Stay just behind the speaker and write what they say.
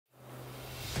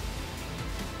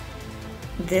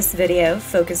This video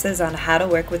focuses on how to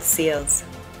work with seals.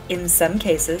 In some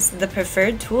cases, the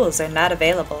preferred tools are not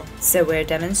available, so we're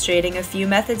demonstrating a few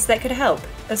methods that could help,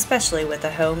 especially with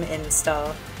a home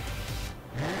install.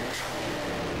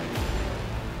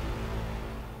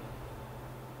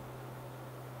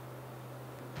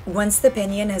 Once the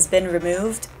pinion has been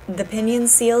removed, the pinion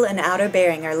seal and outer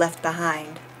bearing are left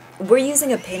behind. We're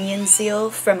using a pinion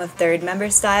seal from a third member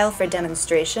style for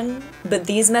demonstration, but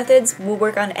these methods will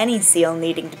work on any seal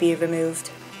needing to be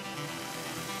removed.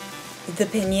 The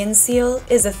pinion seal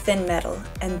is a thin metal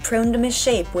and prone to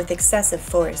misshape with excessive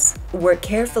force. Work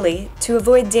carefully to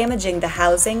avoid damaging the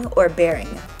housing or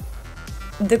bearing.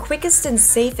 The quickest and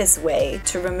safest way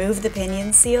to remove the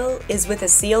pinion seal is with a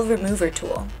seal remover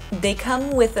tool. They come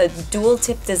with a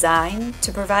dual-tip design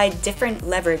to provide different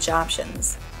leverage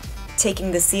options.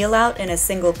 Taking the seal out in a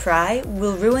single pry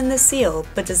will ruin the seal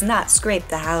but does not scrape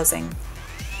the housing.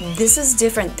 This is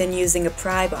different than using a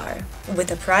pry bar.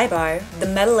 With a pry bar, the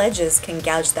metal edges can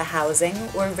gouge the housing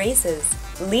or races,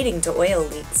 leading to oil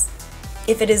leaks.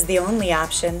 If it is the only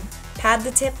option, pad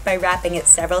the tip by wrapping it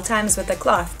several times with a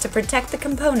cloth to protect the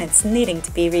components needing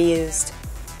to be reused.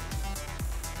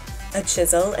 A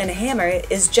chisel and a hammer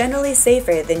is generally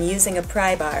safer than using a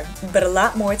pry bar, but a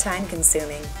lot more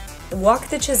time-consuming. Walk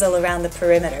the chisel around the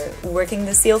perimeter, working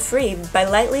the seal free by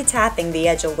lightly tapping the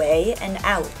edge away and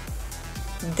out.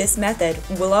 This method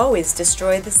will always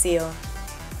destroy the seal.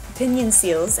 Pinion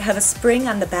seals have a spring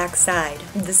on the back side,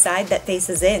 the side that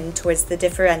faces in towards the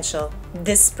differential.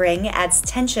 This spring adds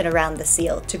tension around the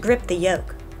seal to grip the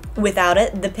yoke. Without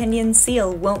it, the pinion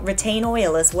seal won't retain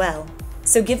oil as well.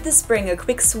 So give the spring a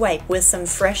quick swipe with some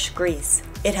fresh grease.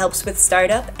 It helps with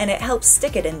startup and it helps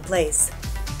stick it in place.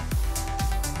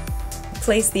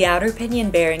 Place the outer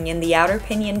pinion bearing in the outer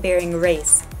pinion bearing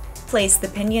race. Place the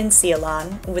pinion seal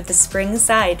on with the spring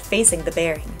side facing the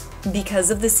bearing. Because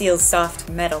of the seal's soft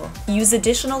metal, use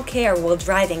additional care while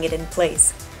driving it in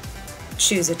place.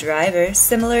 Choose a driver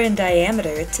similar in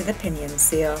diameter to the pinion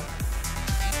seal.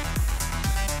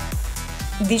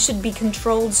 These should be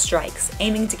controlled strikes,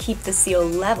 aiming to keep the seal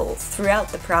level throughout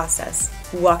the process.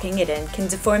 Walking it in can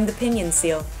deform the pinion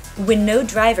seal. When no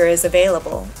driver is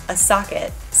available, a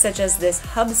socket, such as this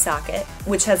hub socket,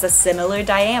 which has a similar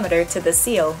diameter to the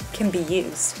seal, can be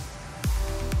used.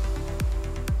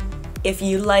 If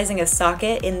utilizing a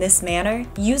socket in this manner,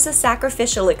 use a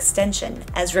sacrificial extension,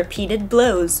 as repeated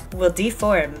blows will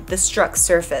deform the struck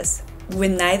surface.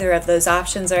 When neither of those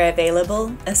options are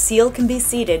available, a seal can be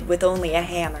seated with only a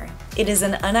hammer. It is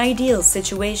an unideal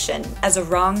situation, as a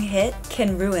wrong hit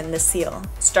can ruin the seal.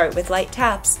 Start with light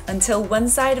taps until one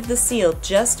side of the seal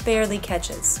just barely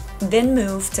catches. Then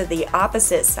move to the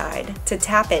opposite side to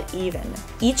tap it even.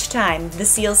 Each time, the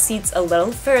seal seats a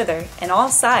little further and all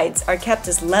sides are kept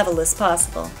as level as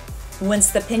possible. Once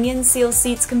the pinion seal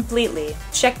seats completely,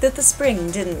 check that the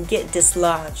spring didn't get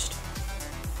dislodged.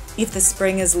 If the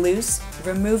spring is loose,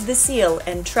 remove the seal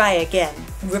and try again,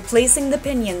 replacing the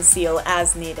pinion seal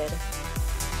as needed.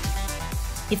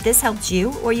 If this helped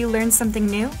you or you learned something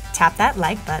new, tap that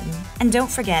like button. And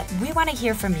don't forget, we want to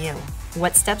hear from you.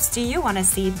 What steps do you want to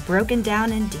see broken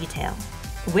down in detail?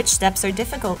 Which steps are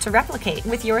difficult to replicate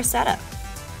with your setup?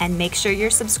 And make sure you're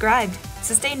subscribed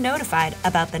to stay notified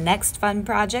about the next fun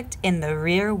project in the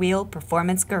Rear Wheel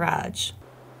Performance Garage.